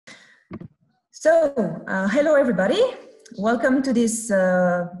Hello everybody. Welcome to this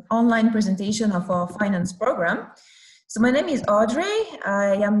online presentation of our finance program. So my name is Audrey.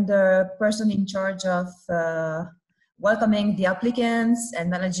 I am the person in charge of welcoming the applicants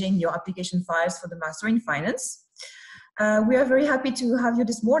and managing your application files for the Master in Finance. We are very happy to have you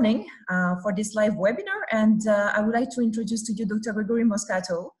this morning for this live webinar, and I would like to introduce to you Dr. Gregory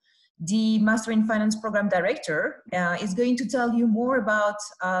Moscato, the Master in Finance Program Director. Is going to tell you more about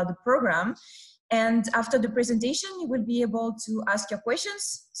the program. And after the presentation, you will be able to ask your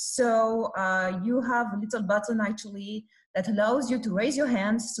questions. So you have a little button actually that allows you to raise your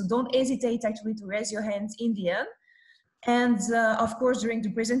hands. So don't hesitate actually to raise your hands in the end. And of course, during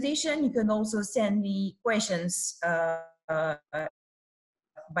the presentation, you can also send me questions by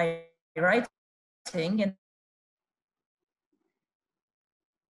writing. And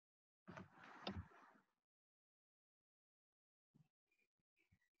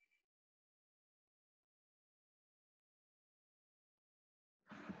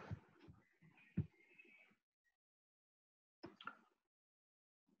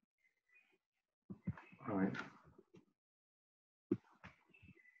all right.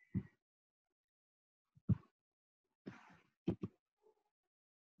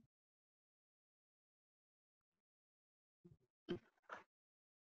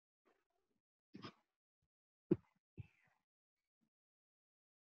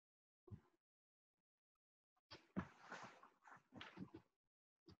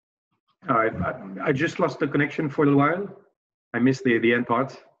 All right, I just lost the connection for a little while. I missed the end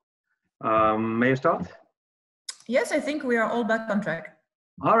part. May I start? yes, I think we are all back on track.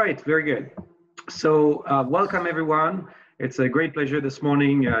 All right, very good. So welcome everyone. It's a great pleasure this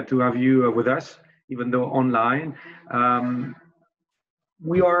morning to have you with us, even though online.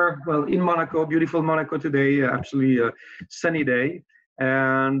 We are, well, in Monaco, beautiful Monaco today, actually a sunny day.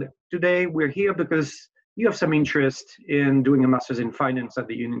 And today we're here because you have some interest in doing a Master's in Finance at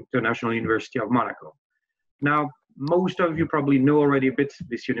the International University of Monaco. Now, most of you probably know already a bit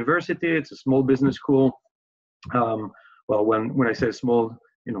this university. It's a small business school. Well, when I say small,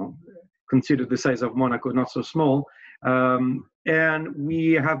 you know, consider the size of Monaco, not so small. And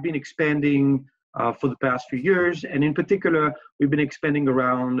we have been expanding for the past few years. And in particular, we've been expanding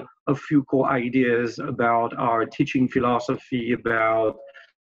around a few core ideas about our teaching philosophy, about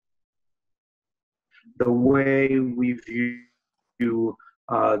the way we view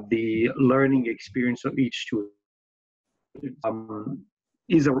the learning experience of each student.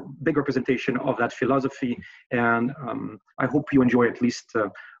 Is a big representation of that philosophy, and I hope you enjoy at least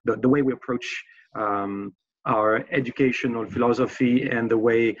the way we approach our educational philosophy and the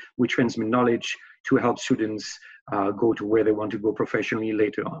way we transmit knowledge to help students go to where they want to go professionally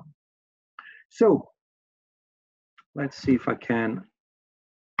later on. So let's see if I can.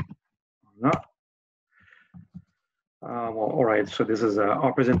 Well, all right, so this is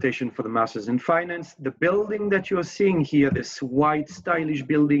our presentation for the Masters in Finance. The building that you're seeing here, this white stylish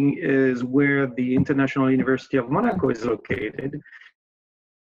building, is where the International University of Monaco is located.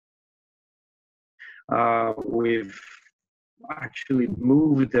 We've actually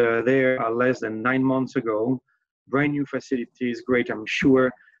moved there less than 9 months ago. Brand new facilities, great, I'm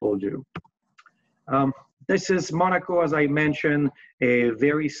sure will do. This is Monaco, as I mentioned, a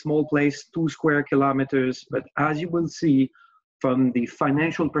very small place, 2 square kilometers. But as you will see, from the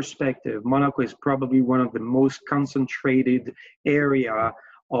financial perspective, Monaco is probably one of the most concentrated area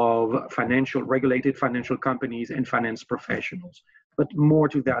of regulated financial companies and finance professionals. But more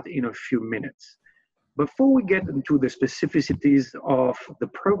to that in a few minutes. Before we get into the specificities of the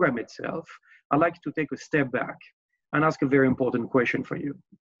program itself, I'd like to take a step back and ask a very important question for you.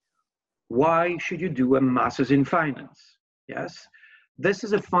 Why should you do a Master's in Finance? Yes, this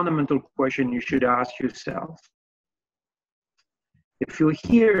is a fundamental question you should ask yourself. If you're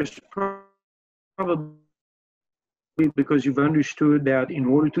here, it's probably because you've understood that in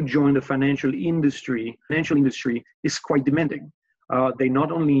order to join the financial industry is quite demanding. They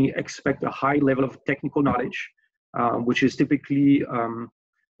not only expect a high level of technical knowledge, which is typically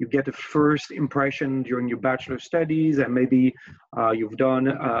you get a first impression during your bachelor studies, and maybe you've done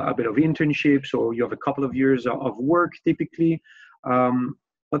a bit of internships, or you have a couple of years of work typically.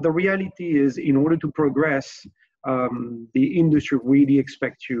 But the reality is, in order to progress, the industry really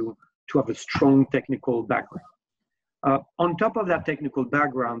expects you to have a strong technical background. On top of that technical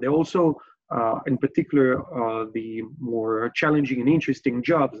background, they also, in particular, the more challenging and interesting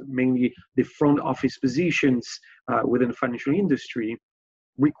jobs, mainly the front office positions within the financial industry,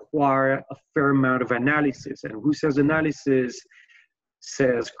 require a fair amount of analysis. And who says analysis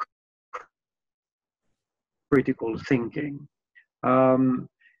says critical thinking.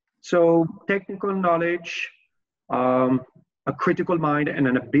 So technical knowledge, a critical mind, and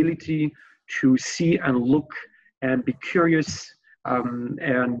an ability to see and look and be curious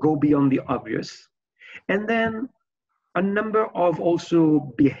and go beyond the obvious. And then a number of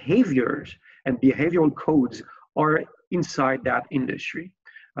also behaviors and behavioral codes are inside that industry.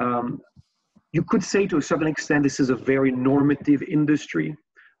 You could say to a certain extent, this is a very normative industry.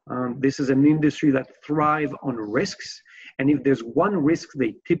 This is an industry that thrives on risks. And if there's one risk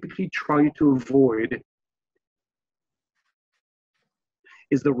they typically try to avoid,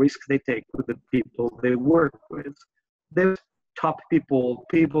 is the risk they take with the people they work with. They're top people,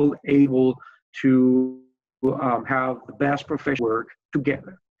 people able to have the best professional work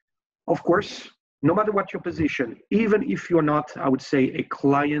together. Of course, no matter what your position, even if you're not, I would say, a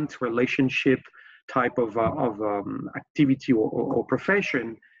client relationship type of activity or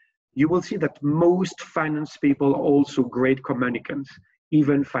profession, you will see that most finance people are also great communicants.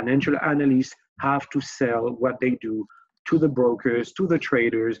 Even financial analysts have to sell what they do to the brokers, to the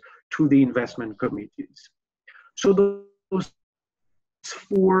traders, to the investment committees. So those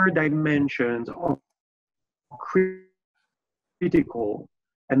 4 dimensions are critical,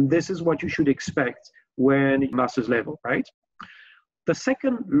 and this is what you should expect when master's level, right? The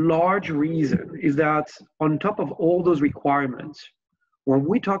second large reason is that on top of all those requirements, when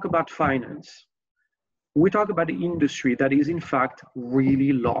we talk about finance, we talk about the industry that is in fact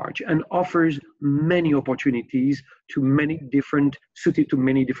really large and offers many opportunities to many different, suited to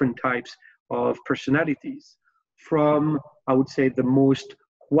many different types of personalities. From, I would say, the most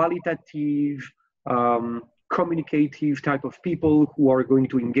qualitative, communicative type of people who are going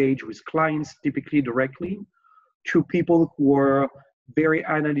to engage with clients typically directly, to people who are very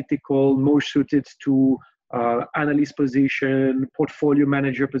analytical, more suited to analyst position, portfolio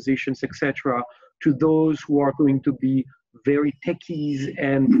manager positions, etc., to those who are going to be very techies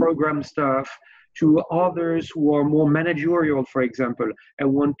and program stuff, to others who are more managerial, for example,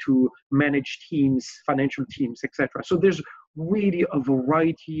 and want to manage teams, financial teams, etc. So there's really a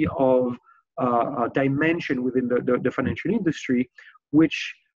variety of dimension within the financial industry,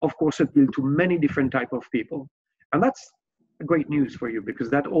 which of course appeal to many different type of people. And that's great news for you, because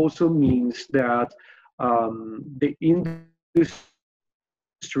that also means that the industry,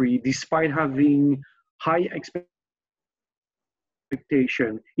 despite having high expectation,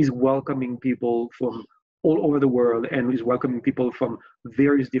 is welcoming people from all over the world and is welcoming people from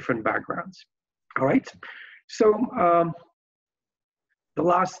various different backgrounds. All right. So the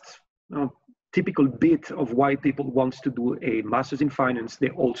last typical bit of why people want to do a master's in finance, they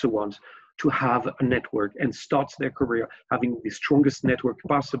also want to have a network and start their career having the strongest network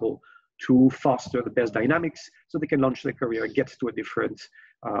possible to foster the best dynamics so they can launch their career, get to a different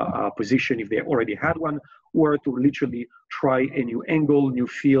position if they already had one, or to literally try a new angle, new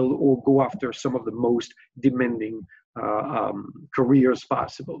field, or go after some of the most demanding careers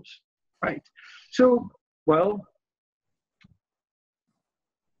possible, right? So, well,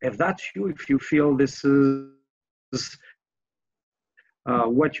 if that's you, if you feel this is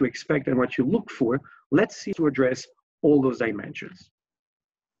what you expect and what you look for, let's see to address all those dimensions.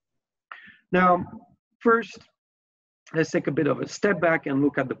 Now, first, let's take a bit of a step back and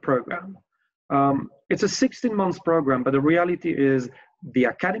look at the program. It's a 16-month program, but the reality is the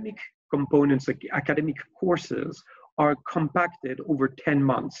academic components, the academic courses are compacted over 10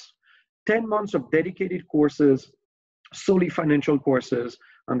 months. 10 months of dedicated courses, solely financial courses,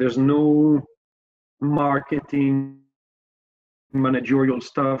 and there's no marketing, managerial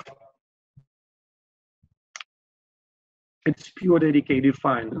stuff. It's pure dedicated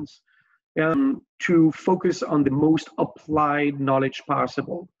finance. To focus on the most applied knowledge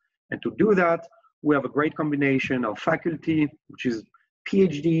possible. And to do that, we have a great combination of faculty, which is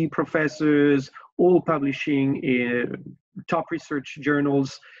PhD professors, all publishing in top research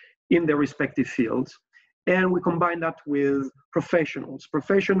journals in their respective fields. And we combine that with professionals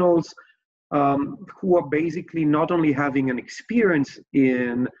who are basically not only having an experience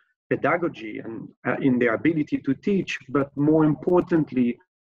in pedagogy and in their ability to teach, but more importantly,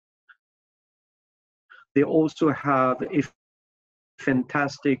 they also have a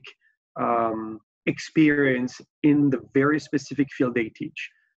fantastic experience in the very specific field they teach.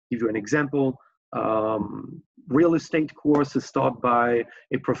 Give you an example, real estate course is taught by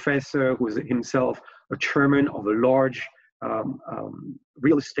a professor who is himself a chairman of a large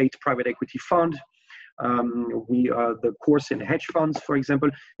real estate private equity fund. The course in hedge funds, for example,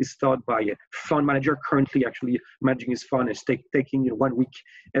 is taught by a fund manager currently actually managing his fund and taking 1 week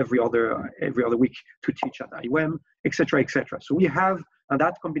every other week to teach at IOM, etc., etc. So we have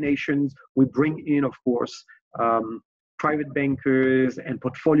that combinations. We bring in, of course, private bankers and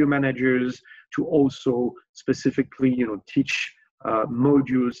portfolio managers to also specifically, teach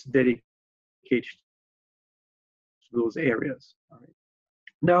modules dedicated to those areas. All right.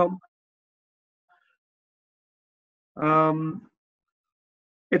 Now,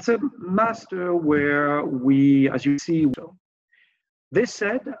 it's a master where we, as you see, this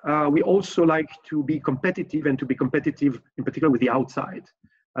said, we also like to be competitive and to be competitive in particular with the outside.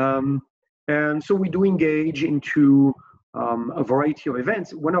 And so we do engage into a variety of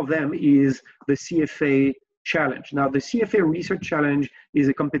events. One of them is the CFA Challenge. Now, the CFA Research Challenge is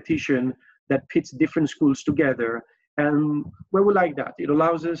a competition that pits different schools together. And where we like that, it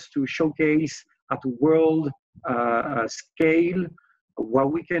allows us to showcase at a world scale what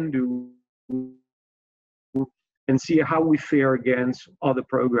we can do and see how we fare against other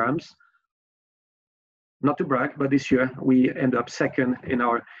programs. Not to brag, but this year we end up second in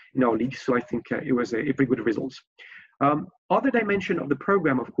our league, so I think it was a pretty good result. Other dimension of the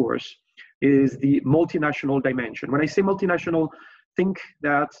program, of course, is the multinational dimension. When I say multinational, think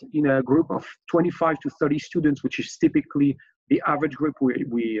that in a group of 25 to 30 students, which is typically the average group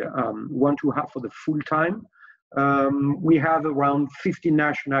we want to have for the full time, we have around 50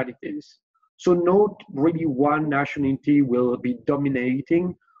 nationalities. So not really one nationality will be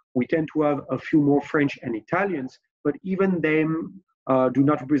dominating. We tend to have a few more French and Italians, but even them do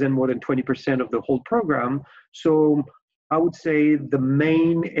not represent more than 20% of the whole program. So I would say the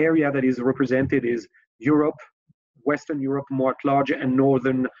main area that is represented is Europe, Western Europe more at large, and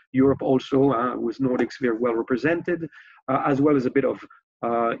Northern Europe also, with Nordics very well represented, as well as a bit of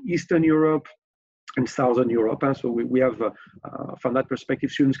Eastern Europe and Southern Europe. So we have, from that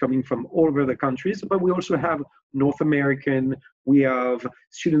perspective, students coming from all over the countries, but we also have North American, we have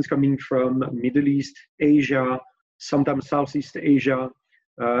students coming from Middle East, Asia, sometimes Southeast Asia,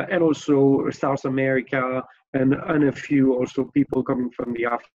 and also South America, and a few also people coming from the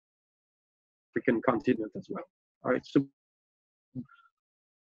African continent as well. All right, so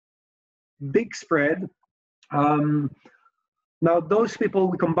big spread. Now, those people,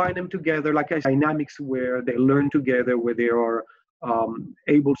 we combine them together, like I said, dynamics where they learn together, where they are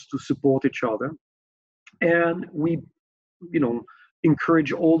able to support each other. And we,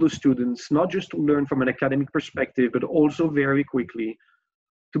 encourage all the students, not just to learn from an academic perspective, but also very quickly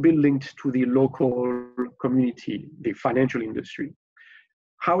to be linked to the local community, the financial industry.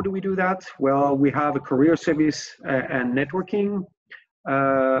 How do we do that? Well, we have a career service and networking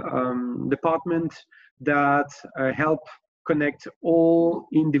department that help connect all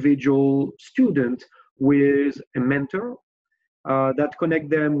individual students with a mentor, that connect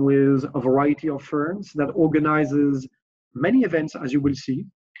them with a variety of firms, that organizes many events, as you will see,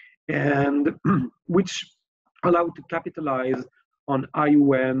 and which allow to capitalize on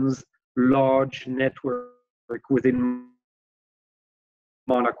IUM's large network within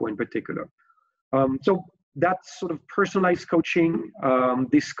Monaco in particular. So that's sort of personalized coaching,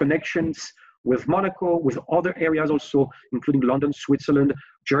 these connections with Monaco, with other areas also, including London, Switzerland,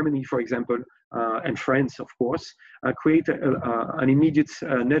 Germany, for example, and France, of course, create an immediate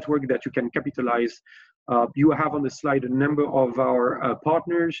network that you can capitalize. You have on the slide a number of our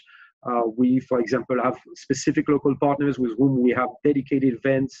partners. We, for example, have specific local partners with whom we have dedicated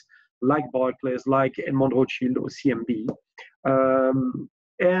events like Barclays, like Edmond Rothschild or CMB.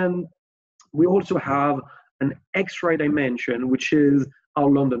 And we also have an extra dimension, which is our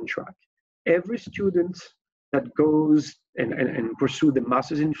London track. Every student that goes and pursue the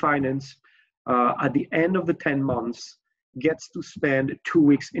Masters in Finance at the end of the 10 months gets to spend 2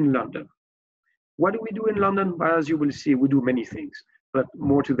 weeks in London. What do we do in London? Well, as you will see, we do many things, but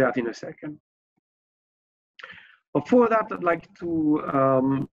more to that in a second. Before that, I'd like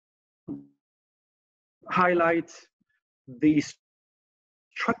to highlight the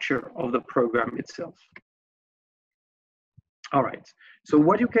structure of the program itself. All right, so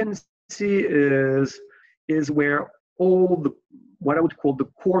what you can see is where all the, what I would call the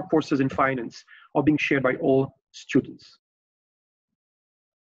core courses in finance are being shared by all students.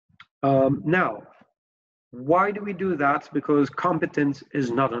 Now, why do we do that? Because competence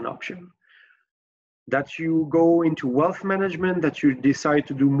is not an option. That you go into wealth management, that you decide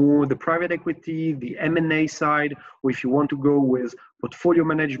to do more the private equity, the M&A side, or if you want to go with portfolio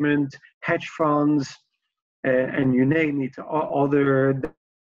management, hedge funds, and you name it, other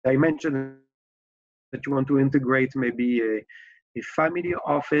dimensions that you want to integrate, maybe a family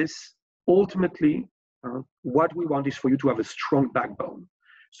office. Ultimately, what we want is for you to have a strong backbone.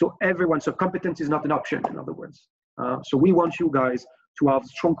 So everyone, so competence is not an option, in other words. So we want you guys to have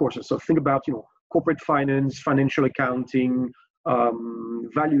strong courses. So think about, corporate finance, financial accounting,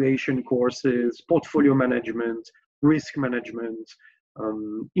 valuation courses, portfolio management, risk management,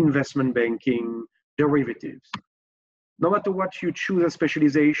 investment banking, derivatives. No matter what you choose as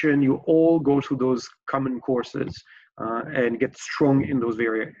specialization, you all go through those common courses and get strong in those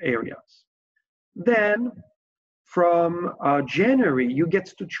various areas. Then from January, you get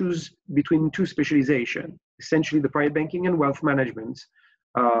to choose between two specializations, essentially the private banking and wealth management.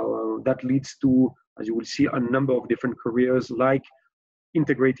 That leads to, as you will see, a number of different careers, like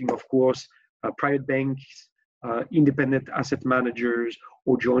integrating, of course, private banks, independent asset managers,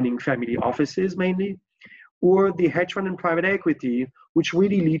 or joining family offices mainly, or the hedge fund and private equity, which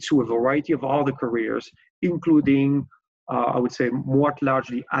really leads to a variety of other careers, including, I would say, more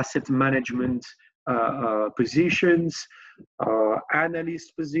largely asset management positions,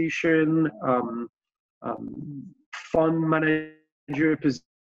 analyst position, fund manager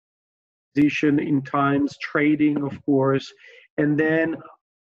position in times, trading, of course, and then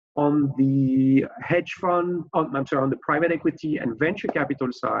on the hedge fund, on the private equity and venture capital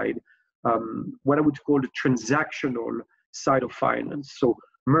side, what I would call the transactional side of finance. So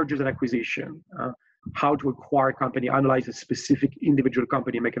mergers and acquisition, how to acquire a company, analyze a specific individual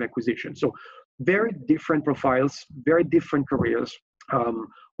company, make an acquisition. So very different profiles, very different careers,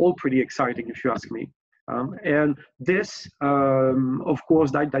 all pretty exciting if you ask me. And this, of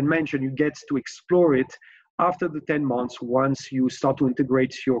course, that dimension, you get to explore it after the 10 months, once you start to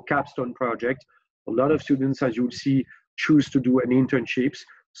integrate your capstone project. A lot of students, as you'll see, choose to do an internships.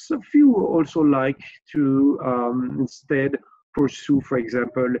 So few also like to instead pursue, for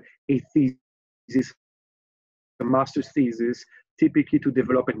example, a thesis, a master's thesis, typically to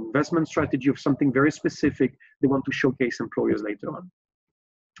develop an investment strategy of something very specific they want to showcase employers later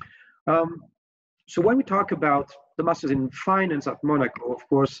on. So when we talk about the master's in finance at Monaco, of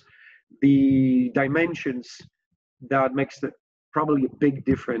course, the dimensions that makes probably a big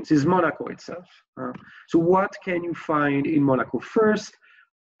difference is Monaco itself. So what can you find in Monaco? First,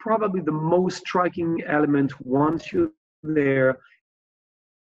 probably the most striking element once you're there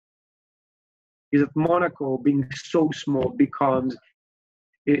is that Monaco, being so small, becomes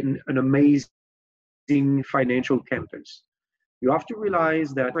an amazing financial campus. You have to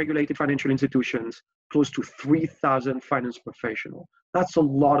realize that regulated financial institutions, close to 3,000 finance professionals. That's a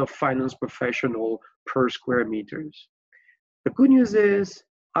lot of finance professional per square meters. The good news is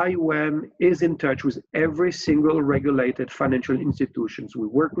IOM is in touch with every single regulated financial institutions. We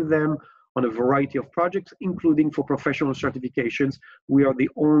work with them on a variety of projects, including for professional certifications. We are the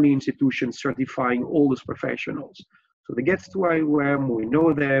only institution certifying all those professionals. So they get to IOM, we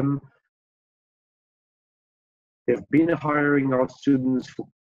know them. They've been hiring our students for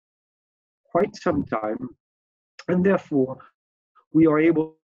quite some time, and therefore we are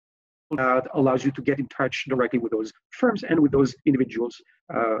able, that allows you to get in touch directly with those firms and with those individuals,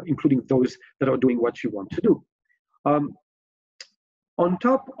 including those that are doing what you want to do. On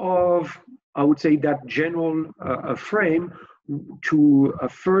top of, I would say, that general frame, to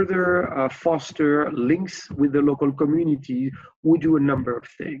further foster links with the local community, we do a number of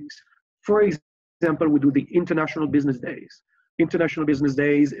things. For example, we do the International Business Days. International Business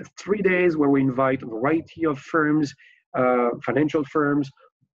Days, 3 days where we invite a variety of firms, financial firms,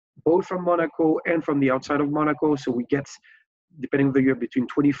 both from Monaco and from the outside of Monaco. So we get, depending on the year, between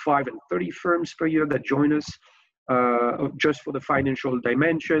 25 and 30 firms per year that join us just for the financial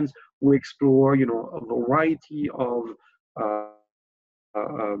dimensions. We explore, a variety of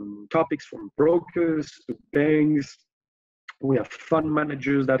topics, from brokers to banks. We have fund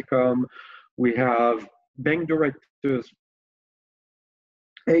managers that come. We have bank directors,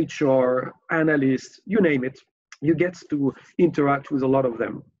 HR, analysts, you name it. You get to interact with a lot of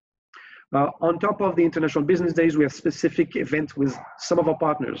them. On top of the International Business Days, we have specific events with some of our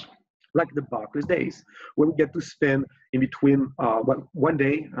partners, like the Barclays Days, where we get to spend in between 1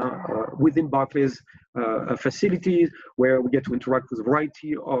 day within Barclays facilities, where we get to interact with a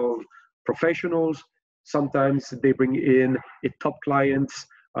variety of professionals. Sometimes they bring in a top clients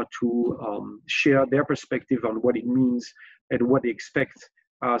to share their perspective on what it means and what they expect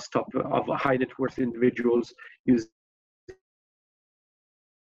as top of high net worth individuals using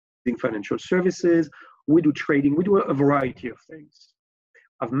financial services. We do trading, we do a variety of things.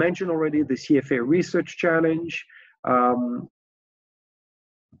 I've mentioned already the CFA Research Challenge.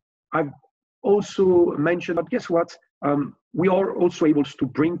 I've also mentioned, but guess what? We are also able to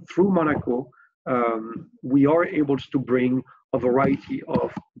bring through Monaco, we are able to bring a variety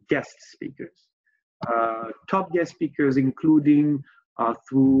of guest speakers. Top guest speakers, including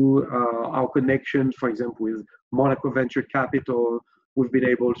through our connections, for example, with Monaco Venture Capital. We've been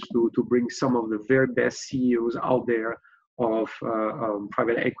able to bring some of the very best CEOs out there of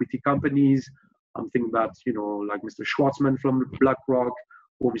private equity companies. I'm thinking about, you know, like Mr. Schwartzman from BlackRock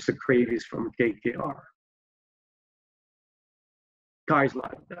or Mr. Kravis from KKR. Guys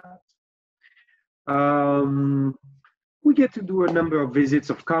like that. We get to do a number of visits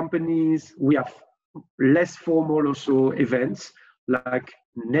of companies. We have less formal also events like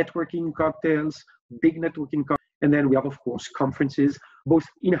networking cocktails, big networking cocktails. And then we have, of course, conferences, both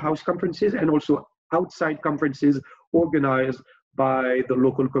in-house conferences and also outside conferences organized by the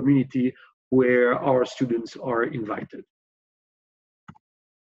local community where our students are invited.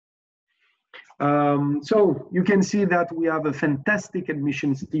 So you can see that we have a fantastic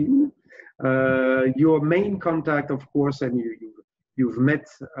admissions team. Your main contact, of course, and you've met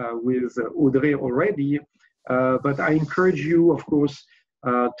with Audrey already, but I encourage you, of course,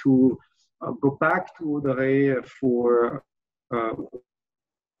 to go back to Audrey for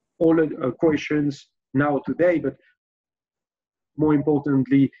all the questions now today, but more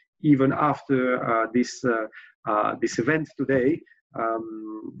importantly, even after this event today,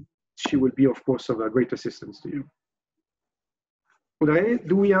 she will be, of course, of a great assistance to you. Audrey,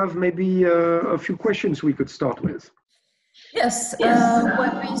 do we have maybe a few questions we could start with? Yes.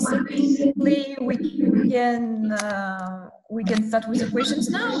 Well, basically we can start with the questions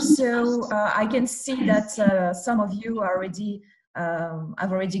now. So I can see that some of you are already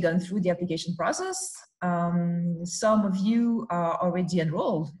have already gone through the application process. Some of you are already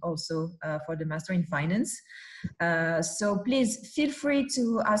enrolled also for the Master in Finance. So please feel free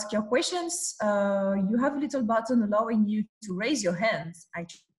to ask your questions. You have a little button allowing you to raise your hand,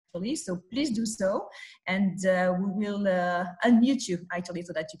 actually, so please do so, and we will unmute you, actually,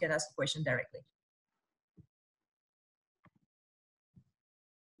 so that you can ask a question directly.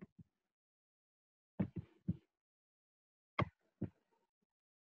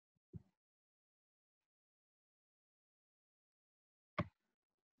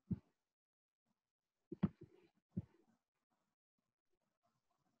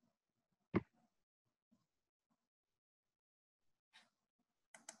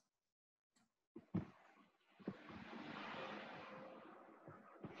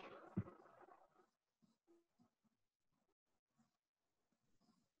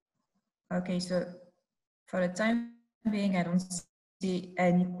 Okay, so for the time being, I don't see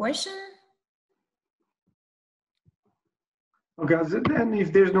any question. Okay, then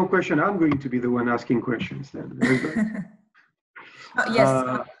if there's no question, I'm going to be the one asking questions then. Oh, yes,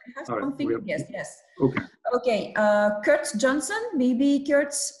 I have something. Right, yes. Okay. Okay, Kurt Johnson, maybe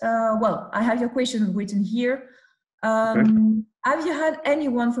Kurt, well, I have your question written here. Okay. Have you had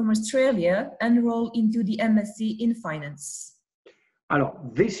anyone from Australia enroll into the MSc in Finance? Alors,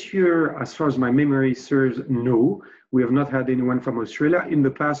 this year, as far as my memory serves, no. We have not had anyone from Australia. In the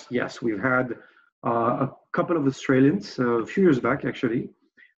past, yes, we've had a couple of Australians, a few years back, actually.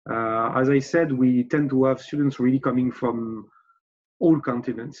 As I said, we tend to have students really coming from all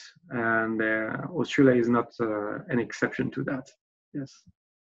continents, and Australia is not an exception to that. Yes.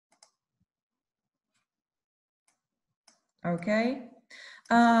 Okay.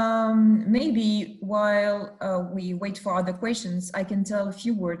 Maybe while we wait for other questions, I can tell a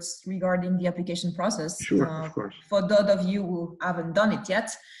few words regarding the application process. Sure, of course. For those of you who haven't done it yet.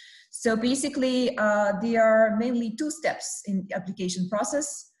 So basically, there are mainly two steps in the application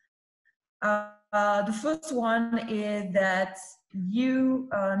process. The first one is that you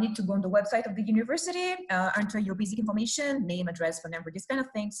need to go on the website of the university, enter your basic information, name, address, phone number, these kind of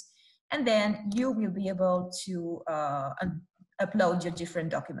things, and then you will be able to upload your different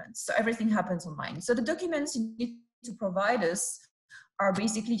documents. So everything happens online. So the documents you need to provide us are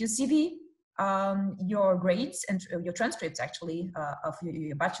basically your CV, your grades and your transcripts, actually, of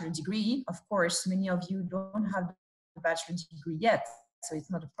your bachelor degree. Of course, many of you don't have the bachelor degree yet, so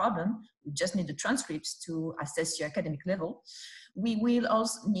it's not a problem. We just need the transcripts to assess your academic level. We will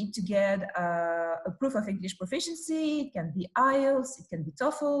also need to get a proof of English proficiency. It can be IELTS, it can be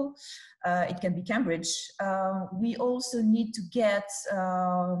TOEFL, it can be Cambridge. We also need to get,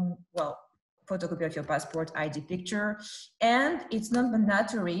 well, photocopy of your passport, ID picture, and it's not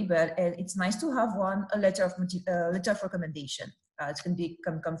mandatory, but it's nice to have one, a letter of recommendation. It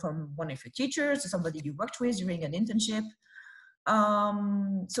can come from one of your teachers or somebody you worked with during an internship.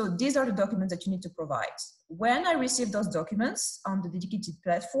 So these are the documents that you need to provide. When I receive those documents on the dedicated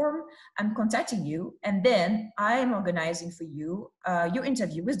platform, I'm contacting you, and then I'm organizing for you your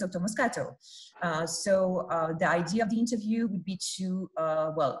interview with Dr. Moscato. So the idea of the interview would be to,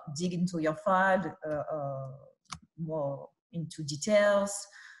 well, dig into your file, more into details.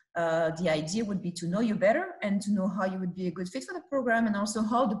 The idea would be to know you better and to know how you would be a good fit for the program, and also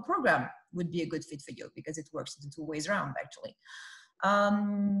how the program would be a good fit for you, because it works in two ways around, actually.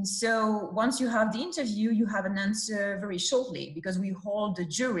 So once you have the interview, you have an answer very shortly because we hold the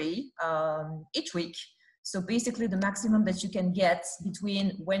jury each week. So basically the maximum that you can get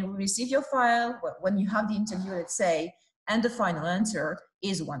between when we receive your file, when you have the interview, let's say, and the final answer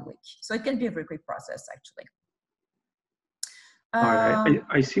is 1 week. So it can be a very quick process, actually. All right.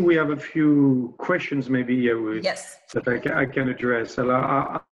 I see we have a few questions maybe yes. that I can address.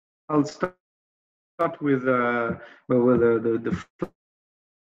 I'll start with the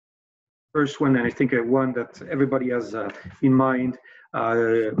first one, and I think one that everybody has in mind.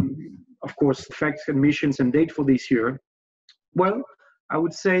 Of course, facts, admissions, and date for this year. Well, I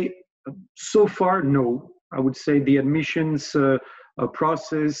would say so far, no. I would say the admissions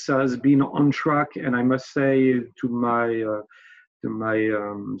process has been on track, and I must say, to my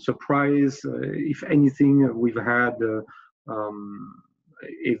surprise, if anything, we've had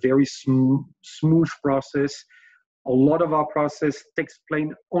a very smooth process. A lot of our process takes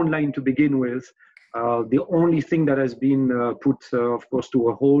place online to begin with. The only thing that has been put, of course, to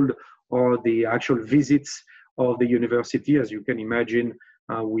a hold are the actual visits of the university. As you can imagine,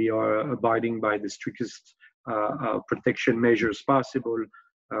 we are abiding by the strictest protection measures possible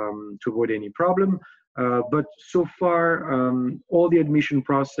to avoid any problem. But so far, all the admission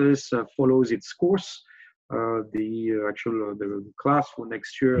process follows its course. The class for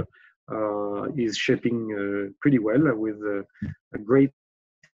next year is shaping pretty well with a great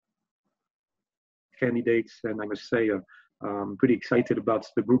candidates, and I must say, I'm pretty excited about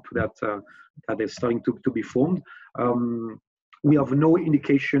the group that is starting to be formed. We have no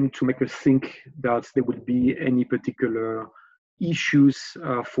indication to make us think that there would be any particular issues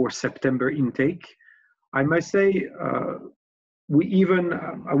for September intake. I must say, we even,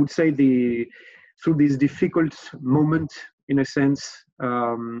 I would say, through this difficult moment, in a sense,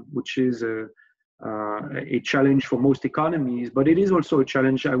 which is a challenge for most economies, but it is also a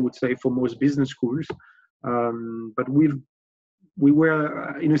challenge, I would say, for most business schools. But we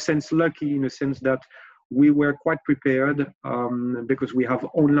were, in a sense, lucky, in a sense that we were quite prepared because we have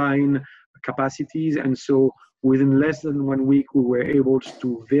online capacities, and so within less than 1 week, we were able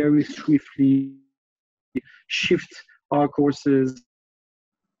to very swiftly shift our courses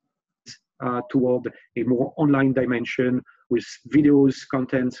toward a more online dimension with videos,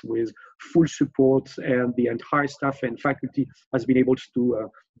 content, with full support, and the entire staff and faculty has been able to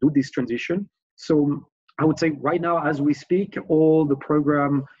do this transition. So I would say right now, as we speak, all the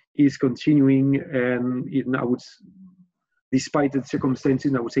program is continuing, and despite the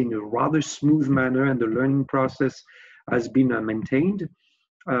circumstances, I would say in a rather smooth manner, and the learning process has been maintained.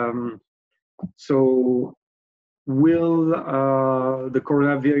 So will the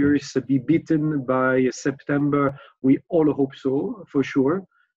coronavirus be beaten by September? We all hope so, for sure.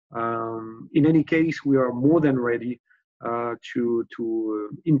 In any case, we are more than ready to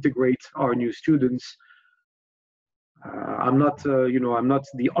integrate our new students. I'm not, I'm not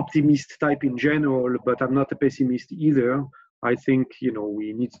the optimist type in general, but I'm not a pessimist either. I think,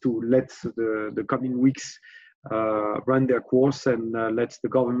 we need to let the coming weeks run their course, and let the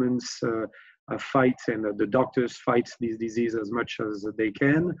governments fight, and the doctors fight this disease as much as they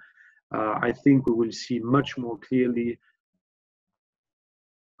can. I think we will see much more clearly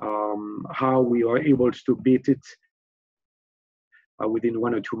how we are able to beat it within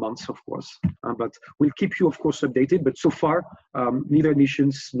 1 or 2 months, of course. But we'll keep you, of course, updated. But so far, neither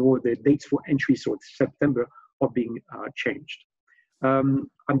admissions nor the dates for entry, so it's September, are being changed. I'm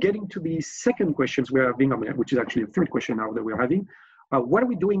getting to the second questions we're having, which is actually the third question now that we're having. What are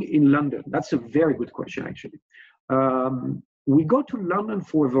we doing in London? That's a very good question, actually. We go to London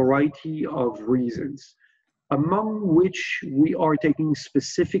for a variety of reasons, among which we are taking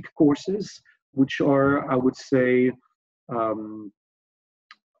specific courses, which are, I would say,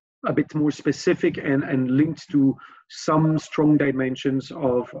 a bit more specific and linked to some strong dimensions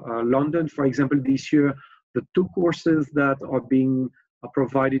of London. For example, this year, the 2 courses that are being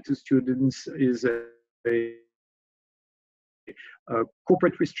provided to students is a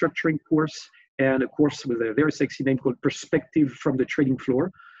corporate restructuring course, and a course with a very sexy name called Perspective from the Trading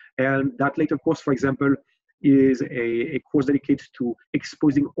Floor. And that later course, for example, is a course dedicated to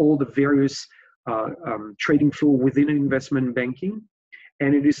exposing all the various trading floor within investment banking.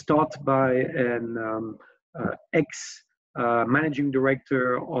 And it is taught by an ex-managing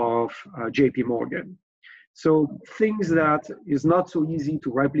director of JP Morgan. So things that is not so easy to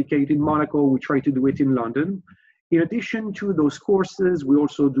replicate in Monaco, we try to do it in London. In addition to those courses, we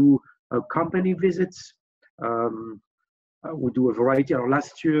also do company visits. We do a variety.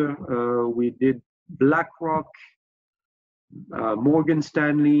 Last year, we did BlackRock, Morgan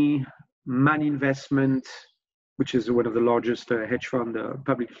Stanley, Man Investment, which is one of the largest hedge fund,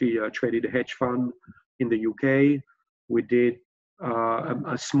 publicly traded hedge fund in the UK. We did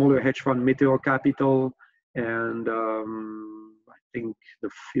a smaller hedge fund, Meteor Capital, and I think the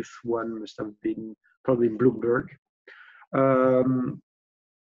fifth one must have been probably Bloomberg. And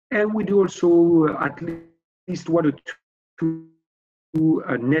we do also at least one or two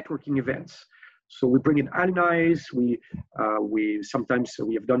networking events. So we bring in alumni. We sometimes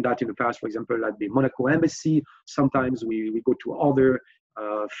we have done that in the past. For example, at the Monaco Embassy. Sometimes we go to other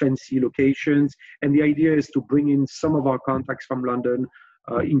fancy locations. And the idea is to bring in some of our contacts from London,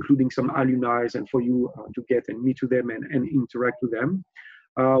 including some alumni, and for you to get and meet with them and interact with them.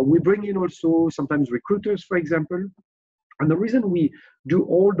 We bring in also sometimes recruiters, for example. And the reason we do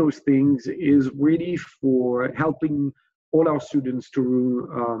all those things is really for helping all our students to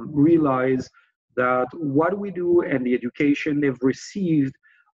realize that what we do and the education they've received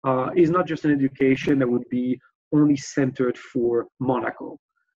is not just an education that would be only centered for Monaco.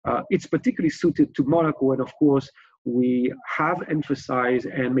 It's particularly suited to Monaco, and of course, we have emphasized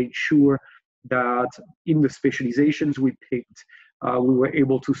and made sure that in the specializations we picked, we were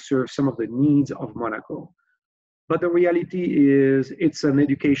able to serve some of the needs of Monaco. But the reality is it's an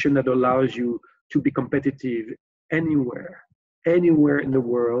education that allows you to be competitive anywhere in the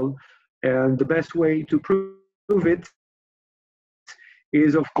world. And the best way to prove it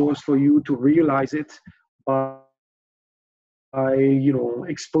is, of course, for you to realize it by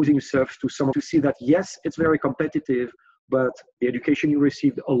exposing yourself to someone to see that, yes, it's very competitive, but the education you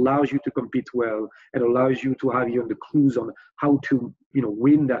received allows you to compete well and allows you to have even the clues on how to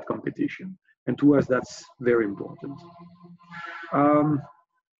win that competition. And to us, that's very important. Well,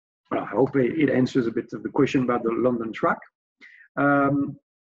 I hope it answers a bit of the question about the London track.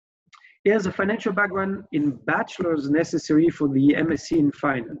 Here's a financial background in bachelor's necessary for the MSc in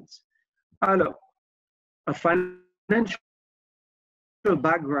finance. Alors, a financial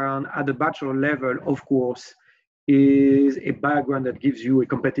background at the bachelor level, of course, is a background that gives you a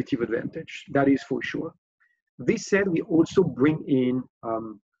competitive advantage. That is for sure. This said, we also bring in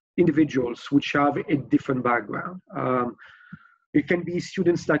individuals which have a different background. It can be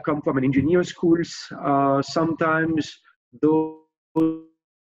students that come from an engineering schools, sometimes those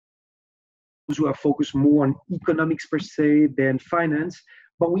who are focused more on economics per se than finance,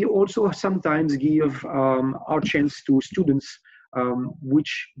 but we also sometimes give our chance to students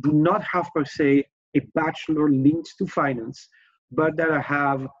which do not have per se a bachelor linked to finance, but that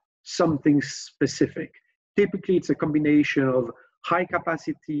have something specific. Typically, it's a combination of high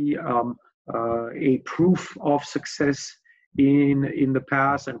capacity, a proof of success in the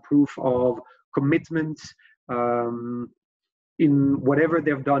past and proof of commitment in whatever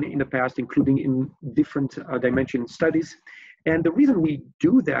they've done in the past, including in different dimension studies. And the reason we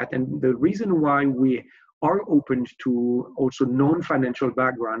do that, and the reason why we are open to also non-financial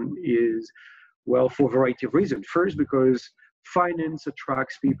background is, well, for a variety of reasons. First, because finance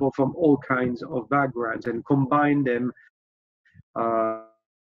attracts people from all kinds of backgrounds and combine them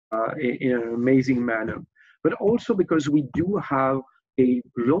in an amazing manner. But also because we do have a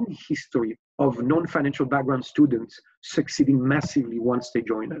long history of non-financial background students succeeding massively once they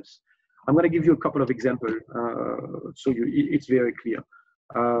join us. I'm going to give you a couple of examples so it's very clear.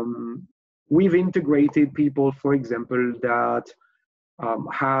 We've integrated people, for example, that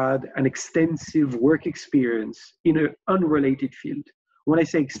had an extensive work experience in an unrelated field. When I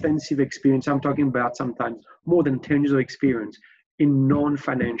say extensive experience, I'm talking about sometimes more than 10 years of experience in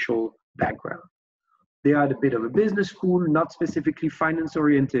non-financial background. They had a bit of a business school, not specifically finance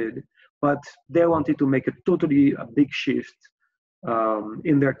oriented, but they wanted to make a big shift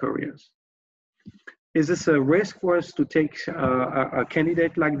in their careers. Is this a risk for us to take a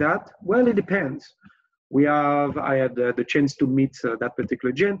candidate like that? Well, it depends. I had the chance to meet that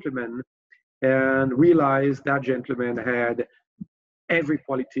particular gentleman and realized that gentleman had every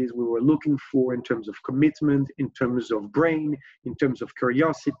qualities we were looking for in terms of commitment, in terms of brain, in terms of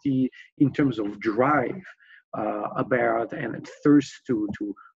curiosity, in terms of drive about and thirst to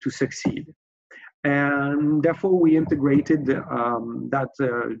succeed. And therefore we integrated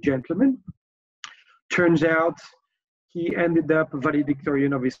that gentleman. Turns out he ended up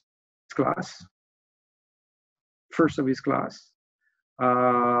valedictorian of his class, first of his class,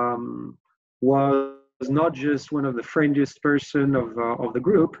 was not just one of the friendliest person of the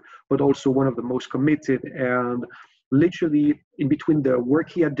group, but also one of the most committed. And literally in between the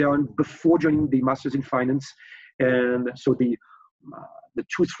work he had done before joining the Masters in Finance, and so the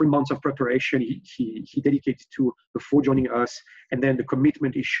 2-3 months of preparation he dedicated to before joining us, and then the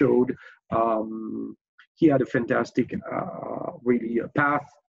commitment he showed, he had a fantastic really path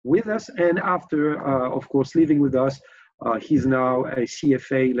with us. And after, of course, living with us, he's now a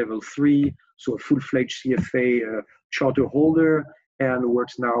CFA level 3, so a full-fledged CFA charter holder, and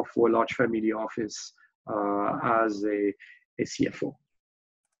works now for a large family office as a CFO.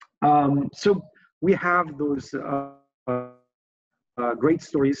 So we have those great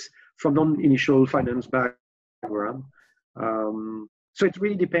stories from non-initial finance background. So it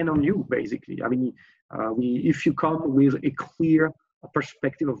really depends on you, basically. I mean, if you come with a clear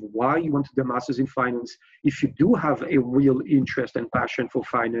perspective of why you want to do a master's in finance, if you do have a real interest and passion for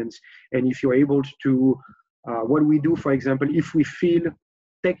finance, and if you're able to, what we do, for example, if we feel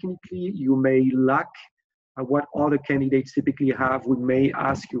technically you may lack what other candidates typically have, we may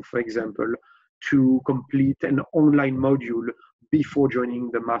ask you, for example, to complete an online module before joining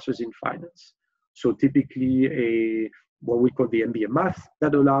the master's in finance. So typically what we call the MBA Math,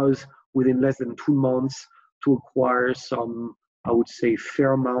 that allows within less than 2 months to acquire some, I would say,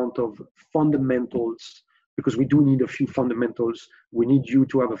 fair amount of fundamentals, because we do need a few fundamentals. We need you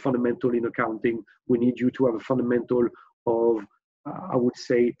to have a fundamental in accounting. We need you to have a fundamental of, I would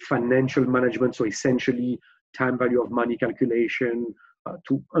say, financial management. So essentially time value of money calculation,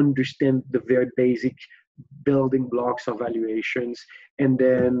 to understand the very basic building blocks of valuations, and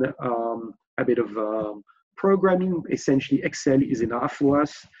then a bit of programming. Essentially Excel is enough for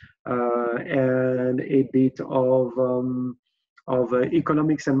us, and a bit of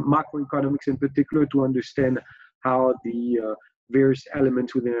economics and macroeconomics in particular, to understand how the various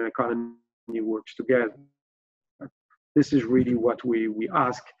elements within an economy works together. This is really what we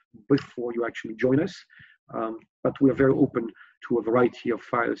ask before you actually join us, but we are very open to a variety of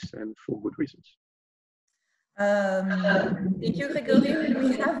files, and for good reasons. Thank you, Gregory.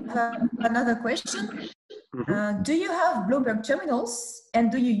 We have another question. Mm-hmm. Do you have Bloomberg terminals, and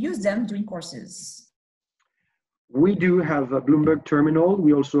do you use them during courses? We do have a Bloomberg terminal.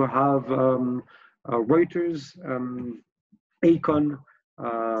 We also have Reuters, Aecon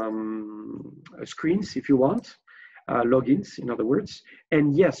screens, if you want, logins, in other words.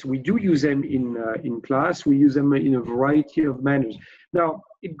 And yes, we do use them in class. We use them in a variety of manners. Now,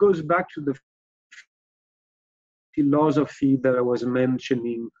 it goes back to the philosophy that I was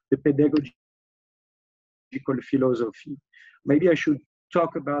mentioning, the pedagogical philosophy. Maybe I should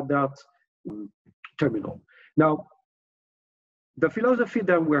talk about that terminal. Now, the philosophy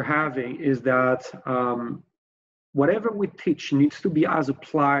that we're having is that whatever we teach needs to be as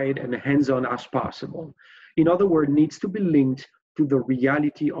applied and hands-on as possible. In other words, needs to be linked to the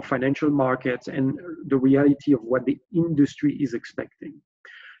reality of financial markets and the reality of what the industry is expecting.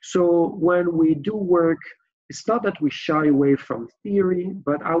 So when we do work, it's not that we shy away from theory,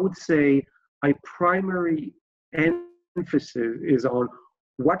 but I would say a primary emphasis is on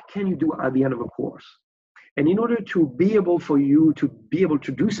what can you do at the end of a course. And in order to be able for you to be able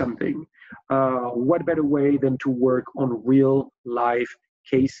to do something, what better way than to work on real life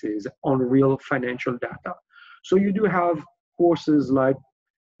cases, on real financial data. So you do have courses like,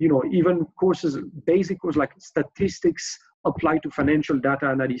 even courses, basic courses like statistics applied to financial data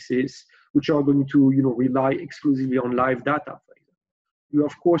analysis, which are going to, rely exclusively on live data, for example. You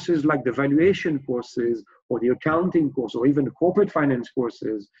have courses like the valuation courses or the accounting course or even the corporate finance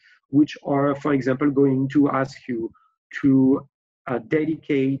courses, which are, for example, going to ask you to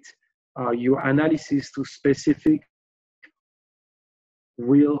dedicate your analysis to specific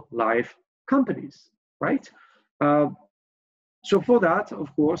real life companies, right? So for that,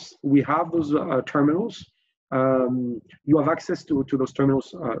 of course, we have those terminals. You have access to those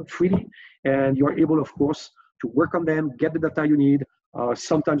terminals freely, and you are able, of course, to work on them, get the data you need,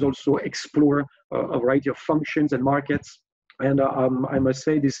 sometimes also explore a variety of functions and markets. And I must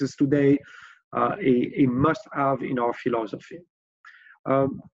say, this is today a must-have in our philosophy.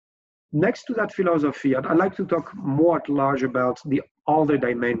 Next to that philosophy, I'd like to talk more at large about the other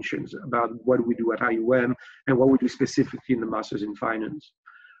dimensions about what we do at IUM and what we do specifically in the Masters in Finance.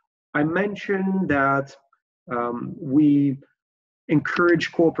 I mentioned that we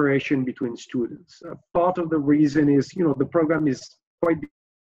encourage cooperation between students. Part of the reason is, the program is quite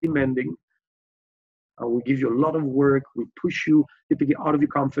demanding. We give you a lot of work. We push you typically out of your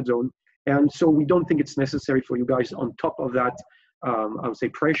comfort zone. And so we don't think it's necessary for you guys, on top of that, I would say,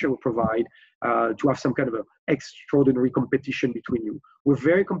 pressure we provide, to have some kind of an extraordinary competition between you. We're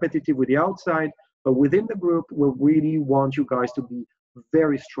very competitive with the outside, but within the group, we really want you guys to be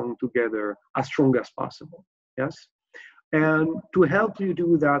very strong together, as strong as possible. Yes? And to help you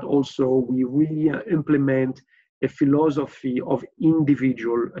do that also, we really implement a philosophy of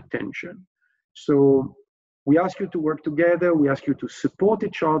individual attention. So we ask you to work together, we ask you to support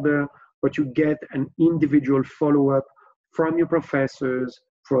each other, but you get an individual follow-up from your professors,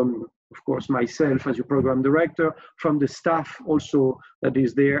 from, of course, myself as your program director, from the staff also that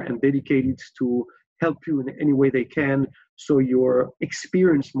is there and dedicated to help you in any way they can, so your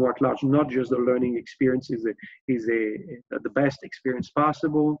experience more at large, not just the learning experience, is the best experience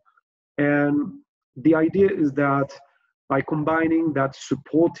possible. And the idea is that by combining that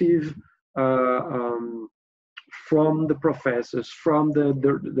supportive from the professors, from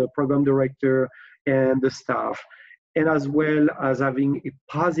the program director and the staff, and as well as having a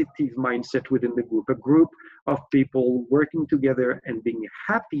positive mindset within the group, a group of people working together and being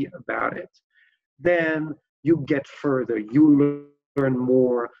happy about it, then you get further, you learn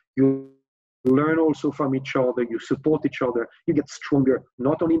more, you learn also from each other, you support each other, you get stronger,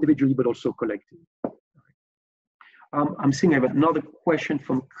 not only individually, but also collectively. I'm seeing I have another question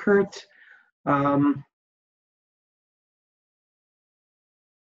from Kurt.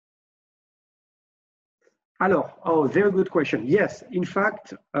 Alors, oh, very good question. Yes, in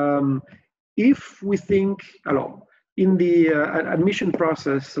fact, if we think, in the admission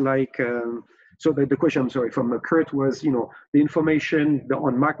process, like, so the question, I'm sorry, from Kurt was, the information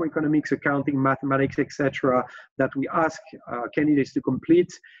on macroeconomics, accounting, mathematics, etc., that we ask candidates to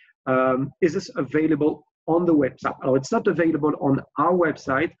complete, is this available on the website? Oh, it's not available on our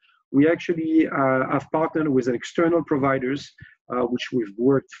website. We actually have partnered with external providers, which we've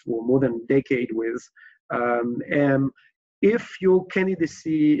worked for more than a decade with. And if your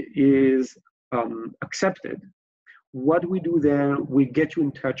candidacy is accepted, what we do then, we get you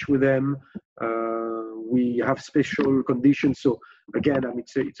in touch with them. We have special conditions. So again,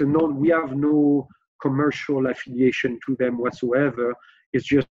 it's a known, we have no commercial affiliation to them whatsoever. It's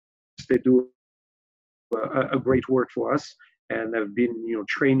just they do a great work for us, and have been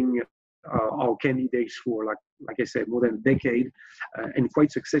training our candidates for like I said, more than a decade, and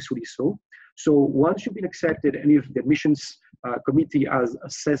quite successfully so. So once you've been accepted, and if the admissions committee has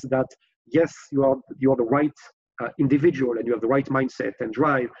assessed that yes, you are the right individual and you have the right mindset and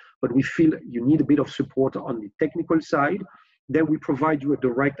drive, but we feel you need a bit of support on the technical side, then we provide you a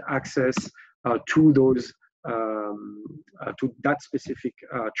direct access to those to that specific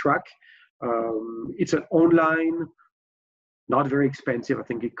track. It's an online, not very expensive. I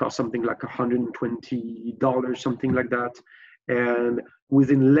think it costs something like $120, something like that. And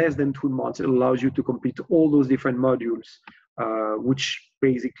within less than 2 months, it allows you to complete all those different modules, which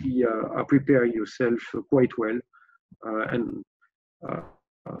basically prepare yourself quite well.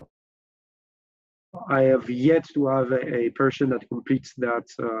 I have yet to have a person that completes that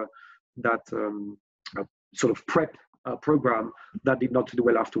sort of prep program that did not do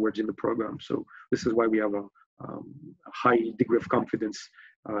well afterwards in the program. So this is why we have a high degree of confidence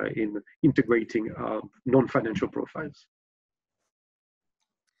in integrating non-financial profiles.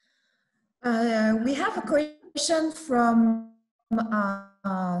 We have a question from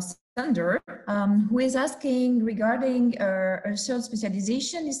Sander, who is asking regarding a third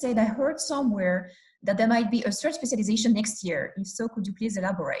specialization. He said, I heard somewhere that there might be a third specialization next year. If so, could you please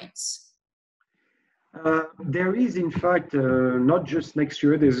elaborate? There is, in fact, not just next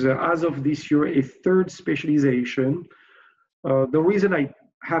year, there's, as of this year, a third specialization. The reason I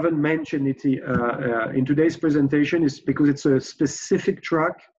haven't mentioned it in today's presentation is because it's a specific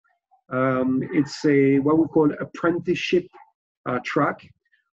track. It's a what we call apprenticeship track,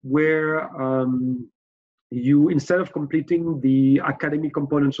 where you, instead of completing the academic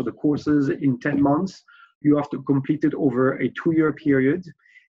components of the courses in 10 months, you have to complete it over a 2-year period.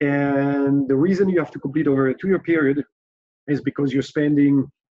 And the reason you have to complete over a 2-year period is because you're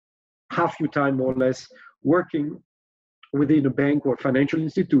spending half your time, more or less, working within a bank or financial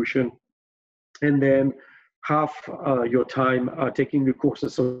institution, and then half your time taking the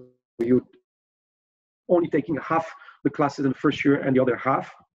courses. So you're only taking half the classes in the first year and the other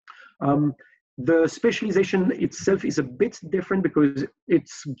half. The specialization itself is a bit different because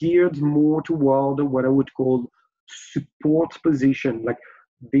it's geared more toward what I would call support position. Like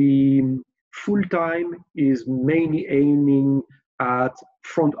the full-time is mainly aiming at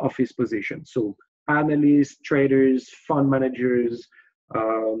front office positions. So analysts, traders, fund managers,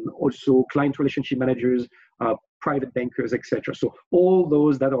 also client relationship managers, private bankers, etc. So all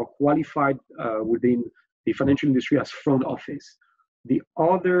those that are qualified within the financial industry as front office. The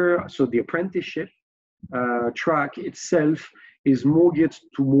other, so the apprenticeship track itself is more geared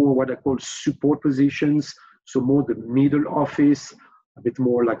to more what I call support positions. So more the middle office, a bit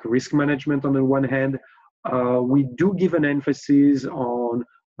more like risk management on the one hand. We do give an emphasis on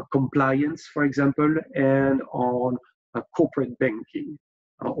compliance, for example, and on corporate banking,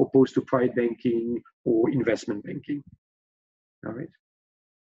 opposed to private banking or investment banking. All right.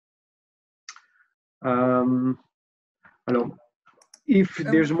 Alors, if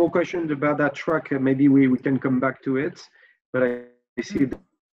there's more questions about that track, maybe we can come back to it. But I see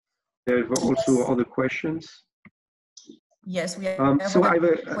there are also other questions. Yes, we have so I have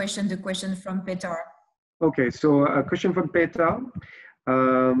a question. The question from Peter. Okay, so a question from Peter.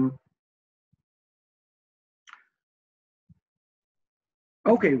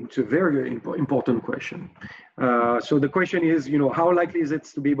 Okay, it's a very, very important question. So the question is, how likely is it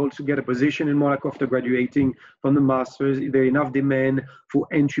to be able to get a position in Monaco after graduating from the master's? Is there enough demand for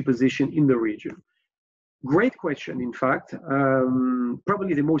entry position in the region? Great question, in fact.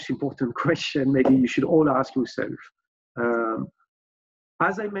 Probably the most important question maybe you should all ask yourself.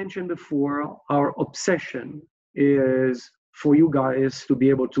 As I mentioned before, our obsession is for you guys to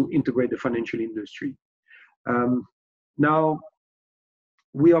be able to integrate the financial industry. Now,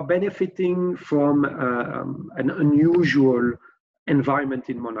 we are benefiting from an unusual environment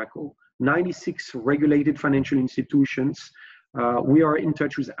in Monaco. 96 regulated financial institutions. We are in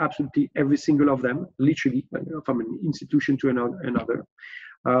touch with absolutely every single of them, literally, from an institution to another.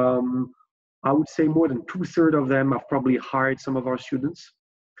 I would say more than 2/3 of them have probably hired some of our students.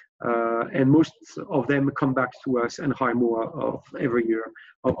 And most of them come back to us and hire more of every year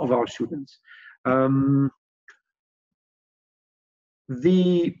of our students.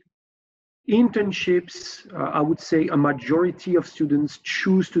 The internships, I would say a majority of students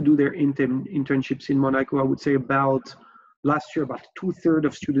choose to do their internships in Monaco. I would say last year, about 2/3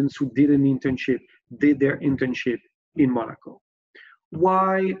 of students who did an internship did their internship in Monaco.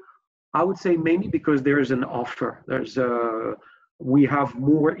 Why? I would say mainly because there is an offer. We have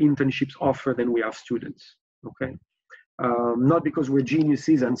more internships offer than we have students, okay? Not because we're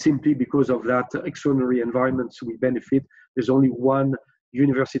geniuses and simply because of that extraordinary environment, so we benefit. There's only one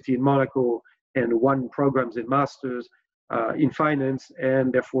university in Monaco and one programs in masters in finance,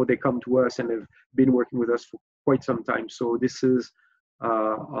 and therefore they come to us and have been working with us for quite some time. So this is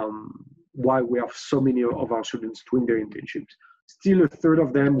why we have so many of our students doing their internships. Still, 1/3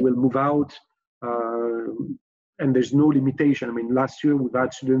 of them will move out, and there's no limitation. I mean, last year we've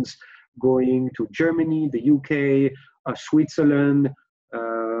had students going to Germany, the UK, Switzerland,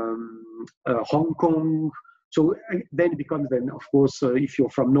 Hong Kong. So then it becomes of course, if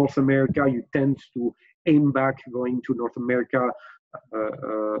you're from North America, you tend to aim back going to North America,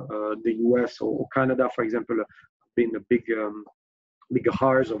 the US or Canada, for example, being a big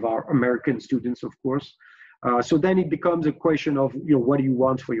hires of our American students, of course. So then it becomes a question of, what do you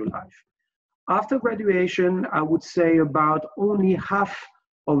want for your life? After graduation, I would say about only half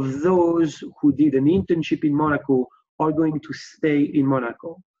of those who did an internship in Monaco are going to stay in Monaco.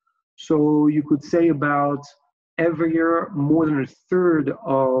 So you could say about every year, more than 1/3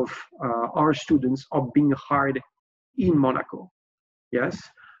 of our students are being hired in Monaco. Yes,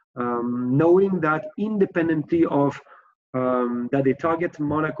 knowing that independently of that they target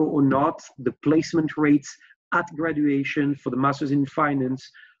Monaco or not, the placement rates at graduation for the Masters in Finance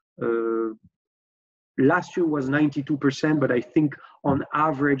last year was 92%, but I think on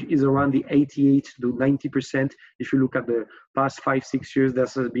average is around the 88 to 90%. If you look at the past 5-6 years, that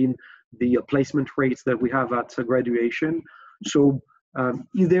has been the placement rates that we have at graduation. So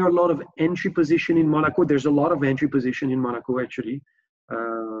is there a lot of entry position in Monaco? There's a lot of entry position in Monaco, actually.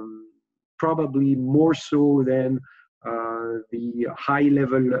 Probably more so than the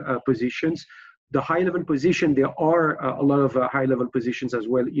high-level positions. The high-level position, there are a lot of high-level positions as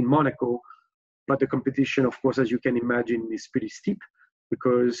well in Monaco, but the competition, of course, as you can imagine, is pretty steep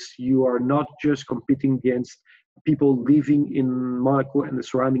because you are not just competing against people living in Monaco and the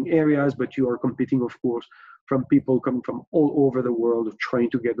surrounding areas, but you are competing, of course, from people coming from all over the world trying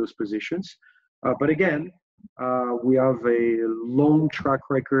to get those positions. But again, we have a long track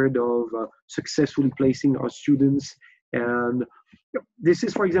record of successfully placing our students. And this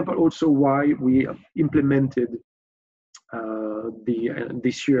is, for example, also why we implemented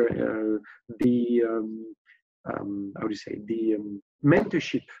this year the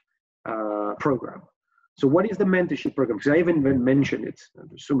mentorship program. So what is the mentorship program? Because I haven't even mentioned it.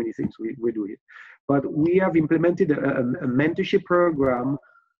 There's so many things we do here. But we have implemented a mentorship program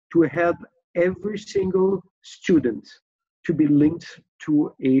to help every single student to be linked to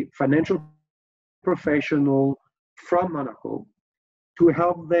a financial professional from Monaco to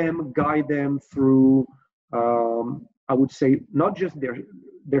help them, guide them through, I would say, not just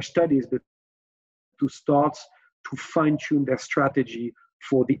their studies, but to start to fine-tune their strategy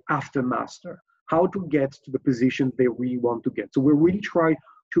for the after master, how to get to the position they really want to get. So we really try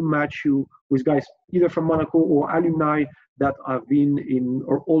to match you with guys either from Monaco or alumni that have been in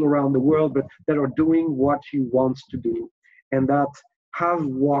or all around the world, but that are doing what you want to do and that have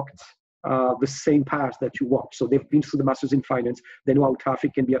walked the same path that you walk. So they've been through the Masters in Finance. They know how tough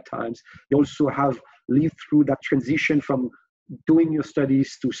it can be at times. They also have lived through that transition from doing your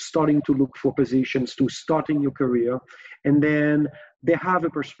studies to starting to look for positions to starting your career. And then they have a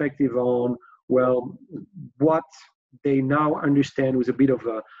perspective on, well, what they now understand with a bit of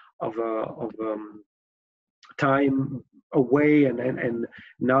time away, and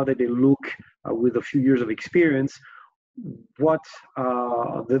now that they look with a few years of experience, what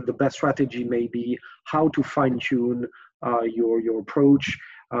the best strategy may be, how to fine-tune your approach,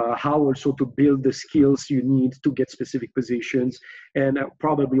 how also to build the skills you need to get specific positions, and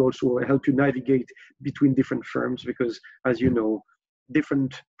probably also help you navigate between different firms, because as you know,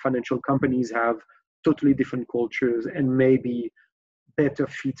 different financial companies have totally different cultures and maybe better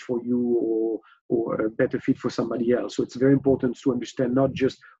fit for you or a better fit for somebody else. So it's very important to understand not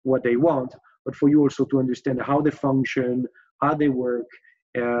just what they want, but for you also to understand how they function, how they work,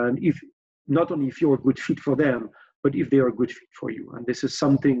 and if not only if you're a good fit for them, but if they are a good fit for you. And this is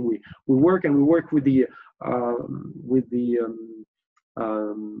something we work with the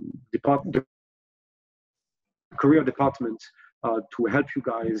the career department to help you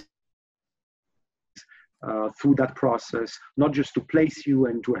guys through that process, not just to place you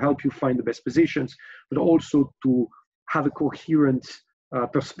and to help you find the best positions, but also to have a coherent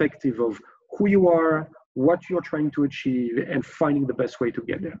perspective of who you are, what you're trying to achieve, and finding the best way to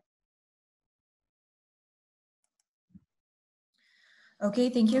get there. Okay,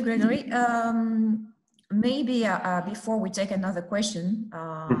 thank you, Gregory. Maybe before we take another question,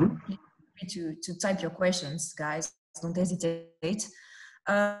 please feel free to type your questions, guys. Don't hesitate.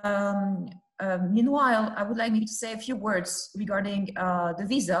 Meanwhile, I would like maybe to say a few words regarding the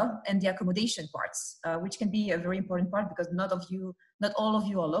visa and the accommodation parts, which can be a very important part because not all of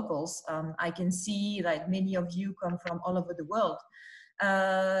you are locals. I can see that many of you come from all over the world.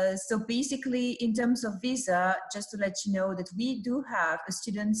 So basically, in terms of visa, just to let you know that we do have a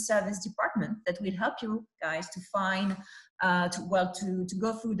student service department that will help you guys to find, to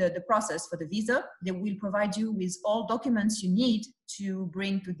go through the process for the visa. They will provide you with all documents you need to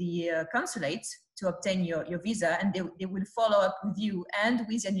bring to the consulate to obtain your visa, and they will follow up with you and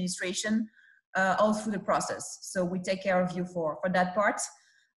with the administration all through the process. So we take care of you for that part.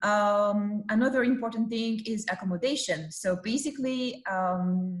 Another important thing is accommodation. So basically,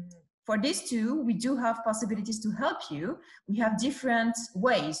 for these two, we do have possibilities to help you. We have different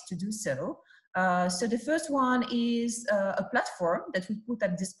ways to do so. So the first one is a platform that we put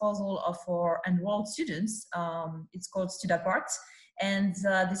at disposal of our enrolled students. It's called Studapart. And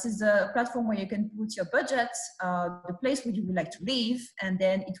this is a platform where you can put your budget, the place where you would like to live, and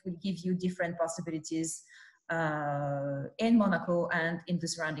then it will give you different possibilities in Monaco and in the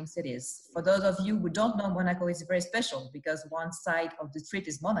surrounding cities. For those of you who don't know, Monaco is very special because one side of the street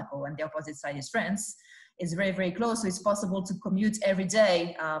is Monaco and the opposite side is France. It's very, very close, so it's possible to commute every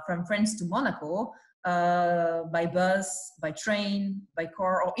day from France to Monaco by bus, by train, by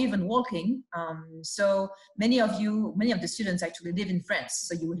car, or even walking. So many of the students actually live in France,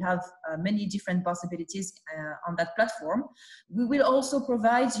 so you will have many different possibilities on that platform. We will also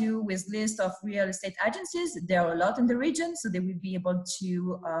provide you with list of real estate agencies. There are a lot in the region, so they will be able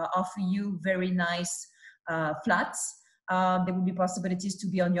to offer you very nice flats. There will be possibilities to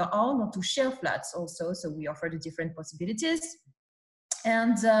be on your own or to share flats also, so we offer the different possibilities.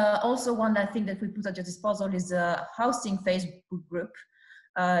 And also one thing that we put at your disposal is a housing Facebook group,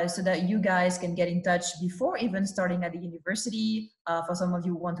 so that you guys can get in touch before even starting at the university. For some of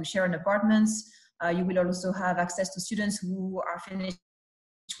you who want to share an apartment, you will also have access to students who are finished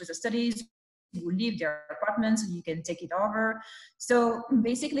with the studies, who leave their apartments, you can take it over. So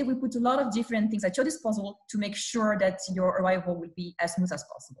basically we put a lot of different things at your disposal to make sure that your arrival will be as smooth as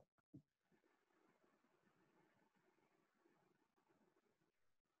possible.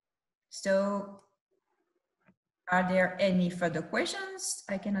 So are there any further questions?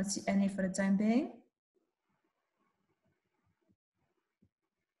 I cannot see any for the time being.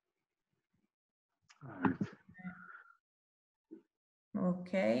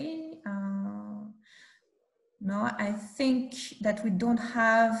 Okay. No, I think that we don't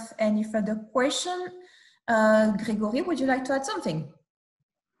have any further question. Gregory, would you like to add something?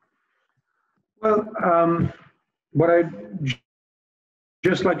 Well, what I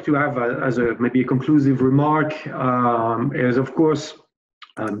just like to have as maybe a conclusive remark is, of course,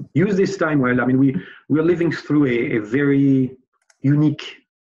 use this time well. I mean, we are living through a very unique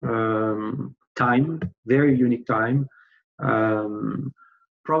time, very unique time.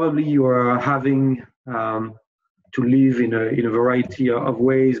 Probably you are having to live in a variety of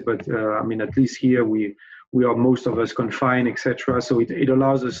ways, but I mean, at least here we we are, most of us, confined, etc. So it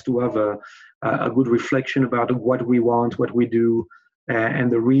allows us to have a good reflection about what we want, what we do,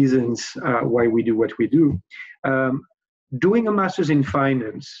 and the reasons why we do what we do. Doing a master's in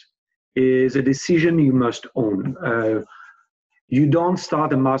finance is a decision you must own. You don't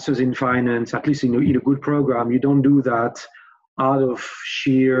start a master's in finance, at least in a good program, you don't do that out of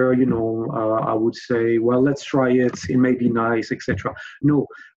sheer, I would say, well, let's try it, it may be nice, etc. No,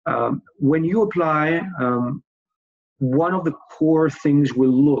 when you apply, one of the core things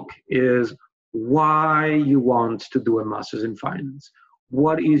we'll look is why you want to do a master's in finance.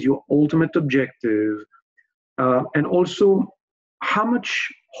 What is your ultimate objective? And also, how much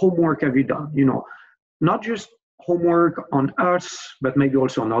homework have you done? Not just homework on us, but maybe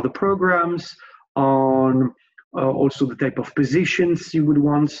also on other programs, on also the type of positions you would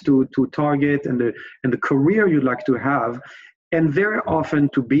want to target, and the career you'd like to have. And very often,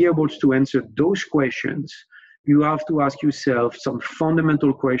 to be able to answer those questions, you have to ask yourself some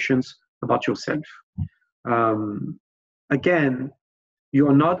fundamental questions about yourself. Again,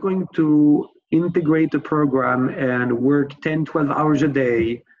 you're not going to integrate a program and work 10, 12 hours a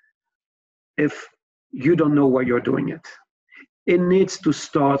day if you don't know why you're doing it. It needs to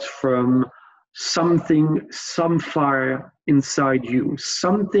start from something, some fire inside you,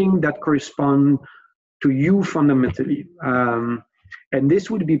 something that corresponds to you fundamentally. And this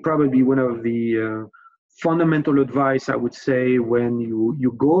would be probably one of the fundamental advice I would say when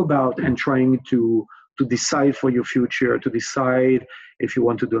you go about and trying to decide for your future, to decide if you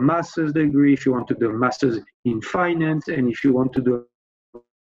want to do a master's degree, if you want to do a master's in finance, and if you want to do a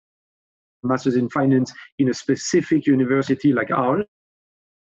master's in finance in a specific university like ours,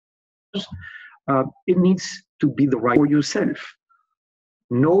 it needs to be the right for yourself.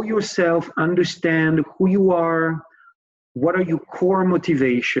 Know yourself, understand who you are, what are your core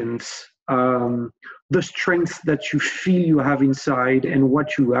motivations, the strengths that you feel you have inside, and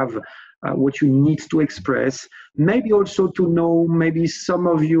what you have, what you need to express. Maybe also to know maybe some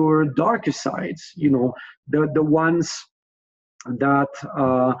of your darker sides, the ones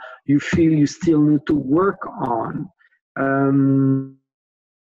that you feel you still need to work on,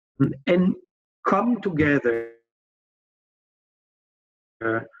 and come together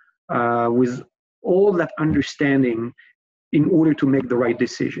with all that understanding in order to make the right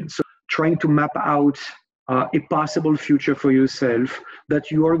decision. So trying to map out a possible future for yourself,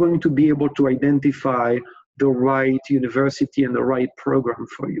 that you are going to be able to identify the right university and the right program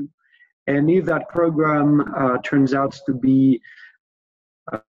for you. And if that program turns out to be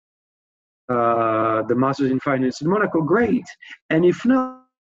the Masters in Finance in Monaco, great. And if not,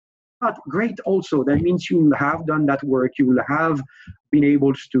 great also. That means you will have done that work. You will have been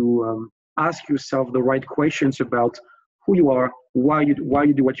able to ask yourself the right questions about who you are, why you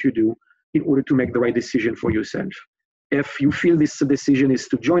do what you do, in order to make the right decision for yourself. If you feel this decision is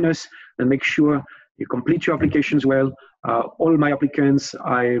to join us, then make sure you complete your applications well. All my applicants,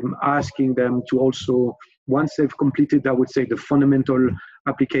 I'm asking them to also, once they've completed, I would say, the fundamental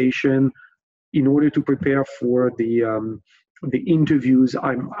application, in order to prepare for the interviews,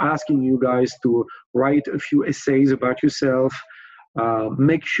 I'm asking you guys to write a few essays about yourself.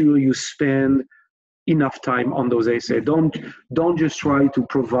 Make sure you spend enough time on those essays. Don't just try to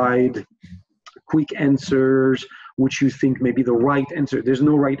provide quick answers which you think may be the right answer. There's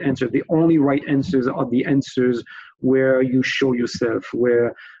no right answer. The only right answers are the answers where you show yourself,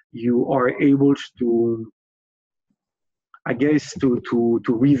 where you are able to, I guess, to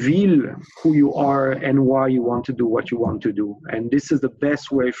reveal who you are and why you want to do what you want to do. And this is the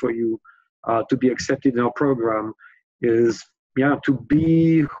best way for you to be accepted in our program, is to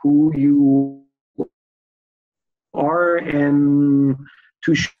be who you are and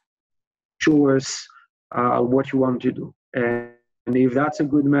to show us what you want to do. And if that's a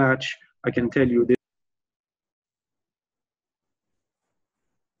good match, I can tell you this.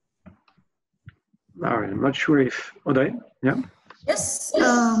 All right, I'm not sure if Audrey, yeah? Yes,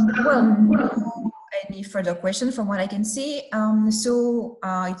 well, any further question from what I can see? So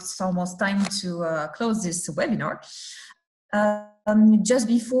it's almost time to close this webinar. Just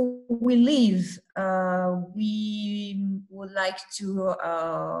before we leave, we would like to,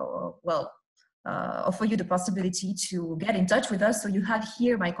 offer you the possibility to get in touch with us. So you have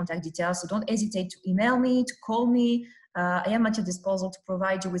here my contact details, so don't hesitate to email me, to call me. I am at your disposal to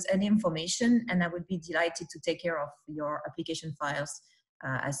provide you with any information, and I would be delighted to take care of your application files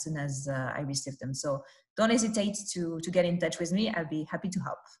as soon as I receive them. So don't hesitate to get in touch with me. I'll be happy to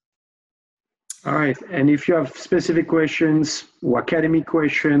help. All right, and if you have specific questions or academic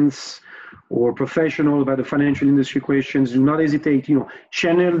questions or professional about the financial industry questions, do not hesitate,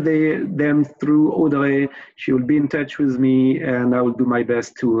 channel them through Audrey. She will be in touch with me, and I will do my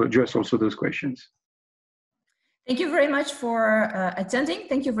best to address also those questions. Thank you very much for attending.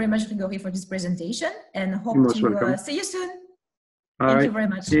 Thank you very much, Grigori, for this presentation, and hope to see you soon. Thank you very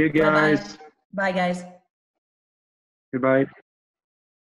much. See you guys. Bye, guys. Goodbye.